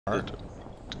car. To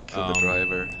kill the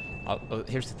driver.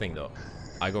 Here's the thing, though.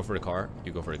 I go for the car,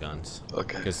 you go for the guns.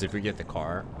 Okay. Because if we get the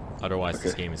car, otherwise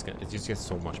this game is gonna. It just gets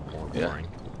so much more boring.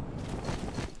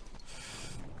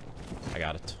 I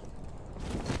got it.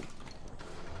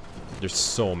 There's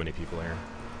so many people here.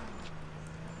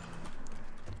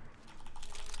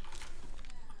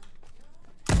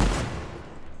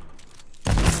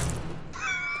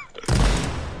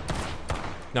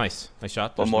 Nice. Nice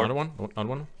shot. There's One more. another one. Another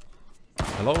one.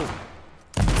 Hello.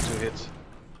 2 hits.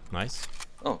 Nice.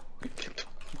 Oh, we killed him.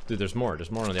 Dude, there's more. There's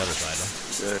more on the other side,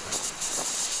 though. Good.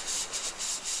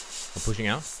 I'm pushing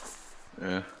out.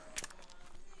 Yeah.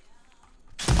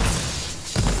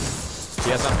 He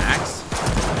has an axe.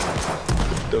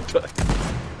 Don't die.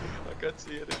 I can't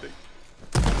see anything.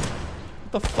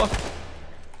 What the fuck?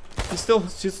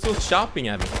 She's still shopping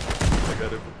at me. I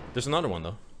got him. There's another one,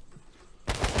 though.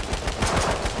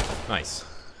 Nice.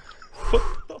 What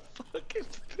the fuck is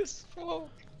this for?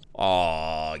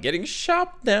 Aw, getting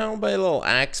chopped down by a little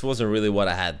axe wasn't really what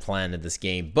I had planned in this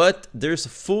game, but there's a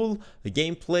full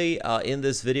gameplay in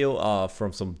this video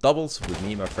from some doubles with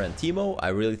me and my friend Timo. I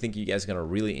really think you guys are gonna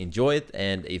really enjoy it,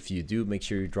 and if you do, make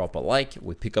sure you drop a like.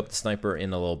 We pick up the sniper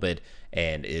in a little bit,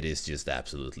 and it is just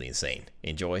absolutely insane.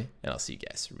 Enjoy, and I'll see you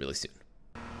guys really soon.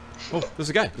 Oh, there's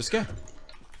a guy. There's a guy.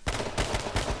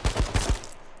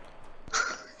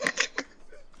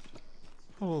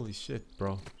 Holy shit,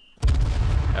 bro.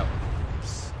 Oh,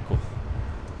 cool.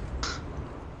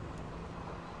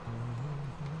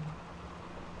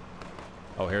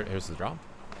 Oh, here's the drop.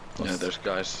 Yeah, there's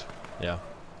guys. Yeah.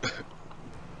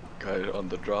 Guy on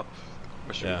the drop.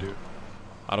 What should we do?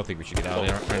 I don't think we should get out of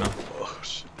here right now. Oh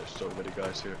shit, there's so many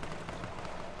guys here.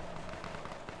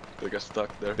 They get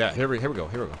stuck there. Yeah, here we go.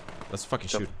 Here we go. Let's fucking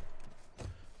Jump. shoot.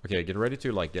 Okay, get ready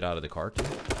to like get out of the car too.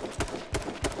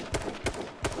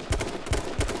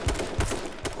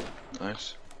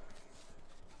 Nice.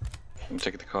 I'm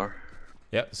taking the car.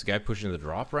 Yeah, this guy pushing the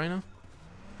drop right now,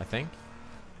 I think.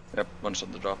 Yep, one's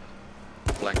on the drop.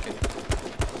 Flanking.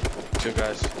 2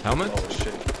 guys. Helmet? Oh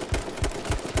shit.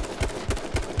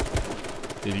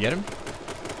 Did you get him?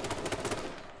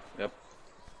 Yep.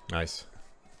 Nice.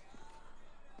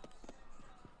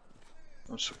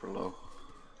 I'm super low.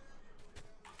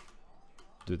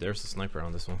 Dude, there's a sniper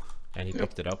on this one, and he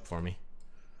picked it up for me.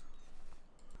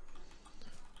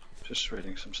 Just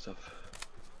raiding some stuff.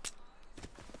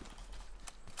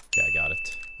 Yeah, I got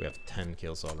it. We have 10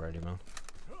 kills already, man.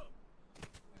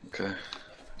 Okay.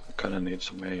 I kinda need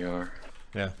some AR.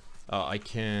 Yeah. I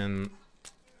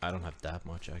don't have that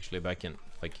much actually, but I can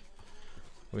like.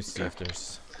 Let me see if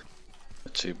there's.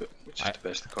 Let's see, but which is the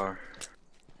best car?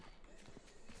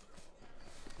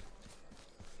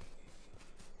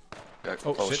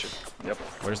 Oh shit. Yep.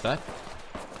 Where's that?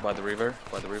 By the river.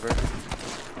 By the river.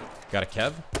 Got a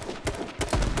Kev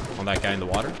on that guy in the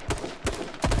water.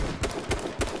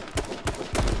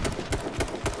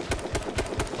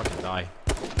 Fucking die.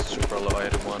 Super low, I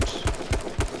hit him once.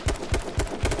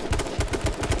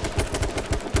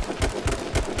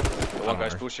 The one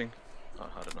guy's pushing. Oh,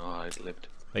 I don't know how he lived.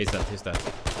 He's dead, he's dead.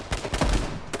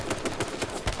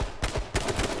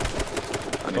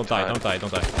 Don't die, don't die,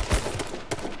 don't die.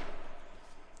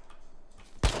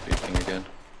 Beating again.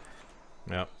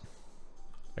 Yeah.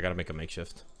 I gotta make a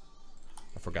makeshift.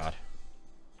 I forgot.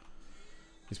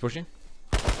 He's pushing.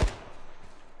 I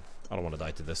don't want to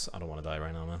die to this. I don't want to die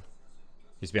right now, man.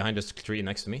 He's behind this tree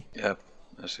next to me. Yep,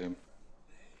 I see him.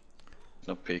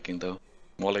 Not peeking though.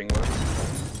 Mauling work.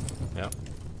 Yeah.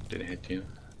 Didn't hit you.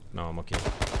 No, I'm okay.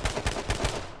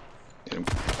 Hit him.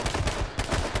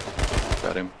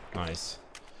 Got him. Nice.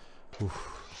 Oof.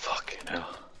 Fucking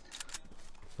hell.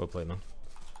 Well played, man.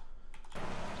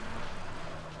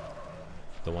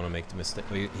 Don't want to make the mistake.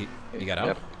 He got out?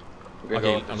 Yep.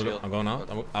 Okay, I'm going out.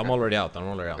 I'm already out. I'm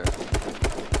already out.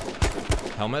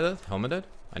 Helmeted? Helmeted?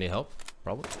 I need help.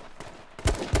 Probably.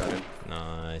 Got him.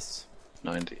 Nice.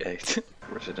 98.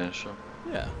 Residential.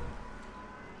 Yeah.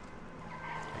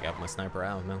 I got my sniper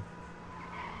out, man.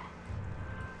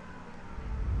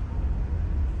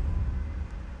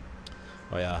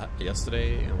 Oh yeah,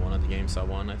 yesterday in one of the games I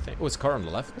won, I think. Oh, it's car on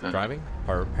the left, driving.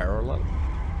 Parallel.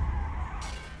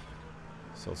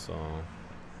 So,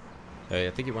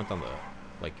 I think he went on the,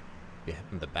 like,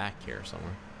 in the back here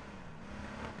somewhere.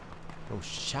 Oh,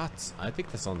 shots. I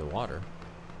think that's on the water.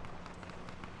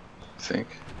 Think?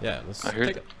 Yeah, let's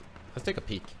take a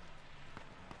peek.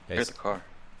 Okay, Here's the car.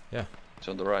 Yeah. It's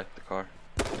on the right, the car.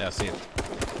 Yeah, I see it.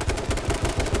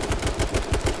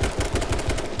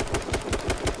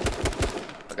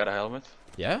 I got a helmet.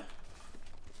 Yeah?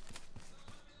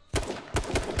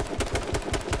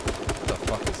 What the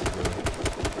fuck is he doing?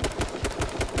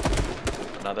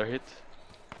 Another hit.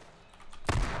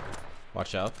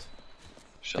 Watch out. I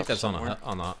Shot think that's somewhere.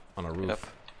 on a roof.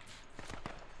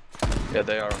 Yep. Yeah,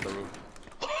 they are on the roof.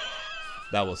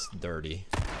 That was dirty.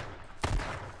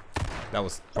 That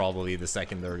was probably the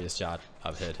second dirtiest shot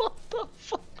I've hit. What the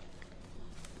fuck?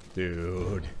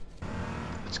 Dude.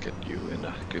 Let's get you in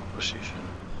a good position.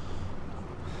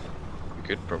 We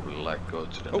could probably like go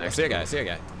to the Oh, next. I see a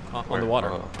guy. On the water.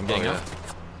 Oh, I'm getting yeah. out.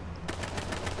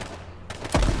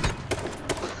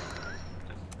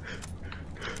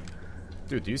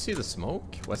 Dude, do you see the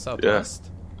smoke? West, south, Yeah.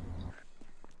 west?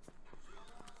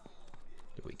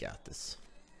 Dude, we got this.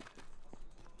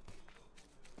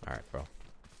 Alright, bro.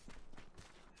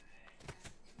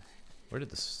 Where did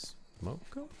the smoke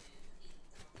go?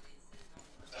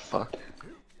 The fuck?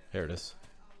 Here it is.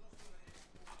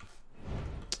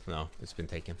 No, it's been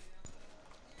taken.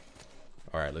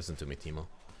 Alright, listen to me, Timo.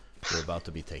 We're about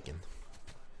to be taken.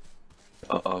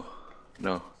 Uh-oh.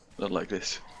 No, not like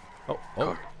this. Oh,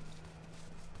 oh.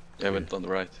 Yeah, I went on the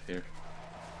right, here.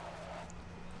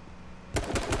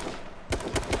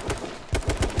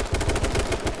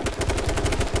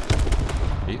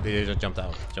 They just jumped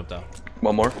out. Jumped out.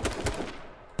 One more.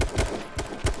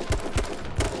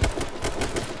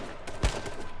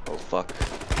 Oh fuck.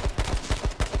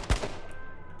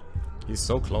 He's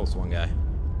so close, one guy.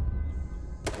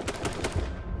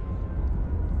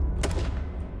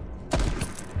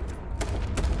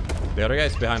 The other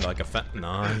guy's behind like a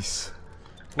nice.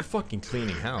 We're fucking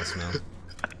cleaning house, man.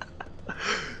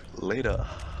 Later.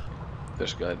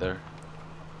 There's a guy there.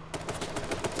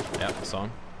 Yeah, I saw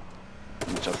him.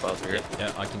 Can you jump out here?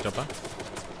 Yeah, I can jump out.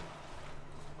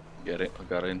 Get it. I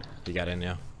got in. He got in,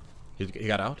 yeah. He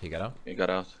got out, he got out. He got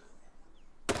out.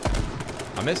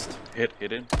 I missed. Hit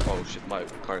in. Oh shit, my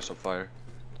car is on fire.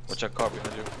 Watch out, car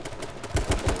behind you.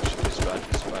 Oh shit, he's bad,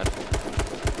 he's bad.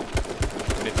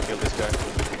 We need to kill this guy.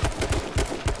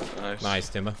 Nice. Nice,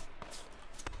 Timber.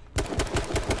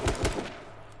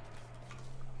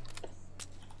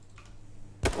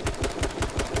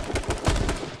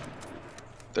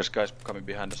 There's guys coming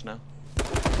behind us now.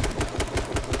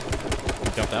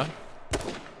 You jumped out?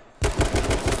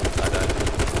 I died.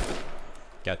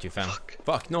 Got you, fam.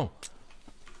 Fuck, no.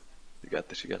 You got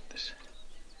this, you got this.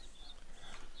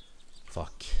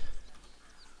 Fuck.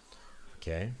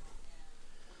 Okay.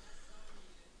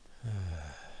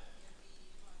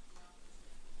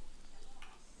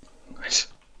 Nice.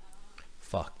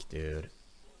 Fuck, dude.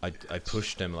 I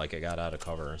pushed him like I got out of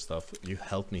cover and stuff. You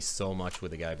helped me so much with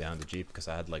the guy behind the Jeep because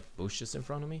I had like bushes in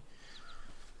front of me.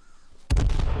 You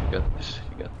got this,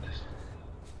 you got this.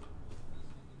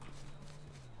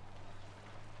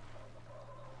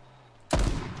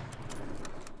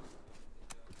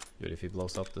 Dude, if he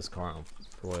blows up this car, I'm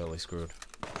royally screwed.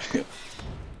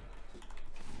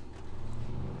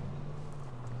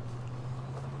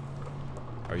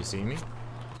 Are you seeing me?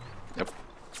 Yep.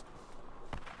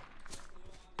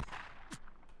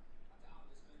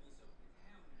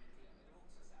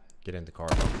 Get in the car,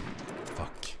 bro.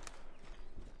 Fuck.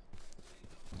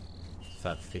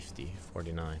 Fat 50,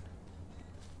 49.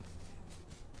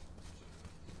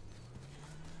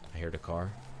 I hear the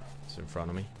car. It's in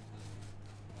front of me.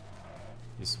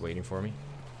 He's waiting for me.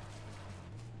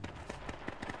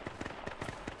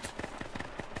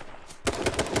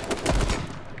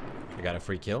 I got a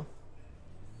free kill.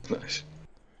 Nice.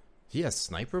 He has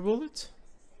sniper bullets?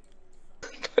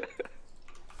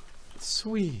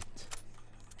 Sweet.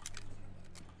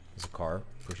 There's a car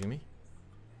pushing me.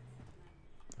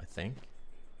 I think.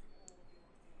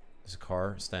 There's a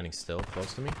car standing still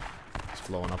close to me. It's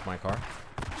blowing up my car.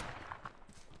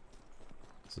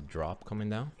 There's a drop coming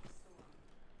down.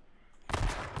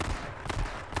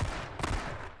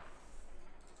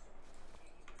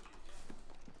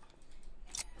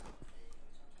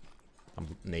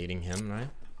 I'm nading him, right?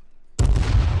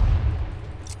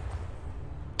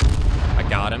 I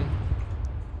got him.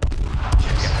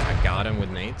 I got him with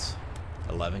nades.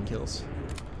 11 kills.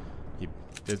 He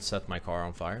did set my car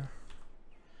on fire.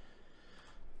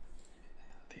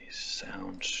 This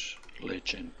sounds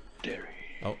legendary.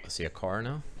 Oh, I see a car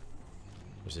now.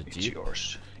 There's a It's Jeep.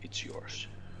 yours. It's yours.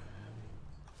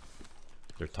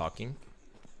 They're talking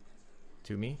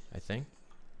to me, I think.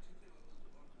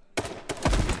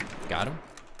 Got him.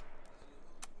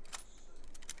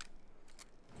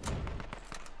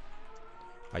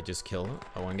 I just killed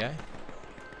one guy.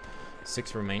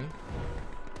 6 remaining.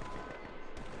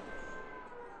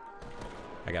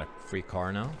 I got a free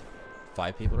car now.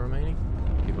 5 people remaining.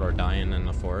 People are dying in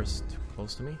the forest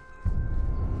close to me.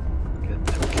 Get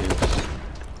the kills.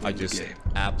 I just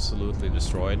absolutely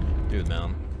destroyed. Dude,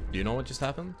 man. Do you know what just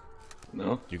happened?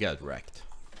 No? You got wrecked.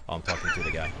 Oh, I'm talking to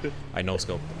the guy. I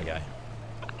no-scope the guy.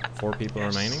 4 people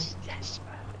remaining. Yes,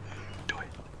 man. Do it.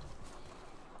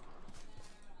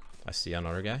 I see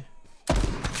another guy.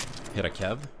 Hit a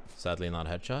Kev. Sadly not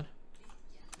headshot.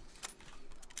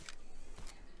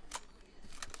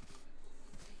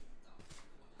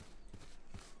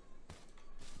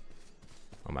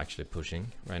 I'm actually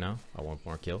pushing right now. I want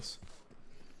more kills.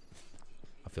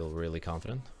 I feel really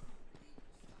confident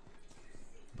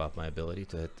about my ability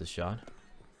to hit this shot.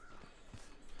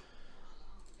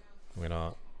 I'm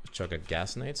gonna chuck a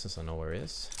gas nade since I know where he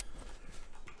is.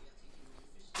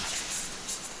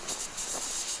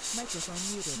 Microphone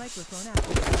muted. Microphone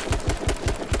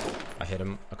activated. I hit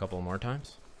him a couple more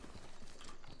times.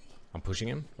 I'm pushing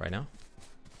him right now.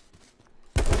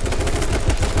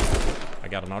 I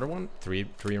got another one. Three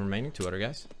remaining. 2 other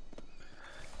guys.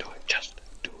 Do it. Just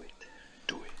do it.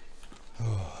 Do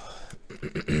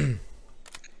it.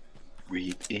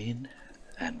 Breathe in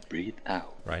and breathe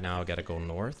out. Right now I gotta go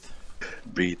north.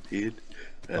 Breathe in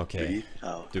and Okay. breathe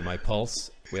out. Do my pulse.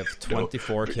 We have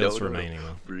 24 kills remaining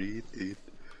though. Breathe in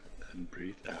and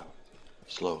breathe out.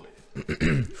 Slowly.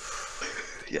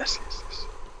 Yes, yes, yes.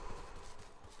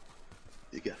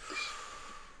 You got this.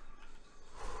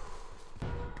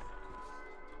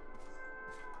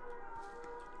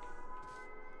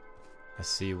 I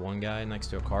see one guy next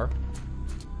to a car.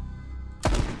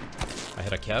 I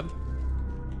hit a Kev.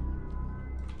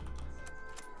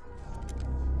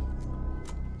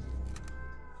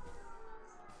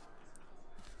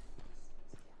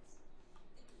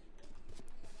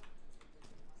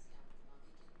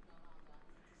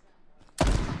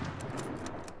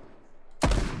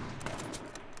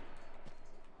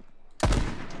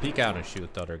 Peek out and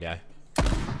shoot the other guy.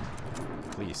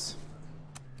 Please.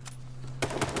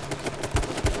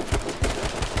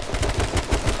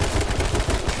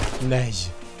 Nej.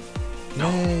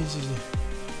 Nej.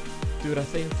 Dude, I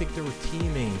think they were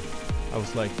teaming. I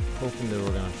was like hoping they were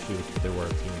gonna shoot, but they were a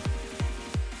team.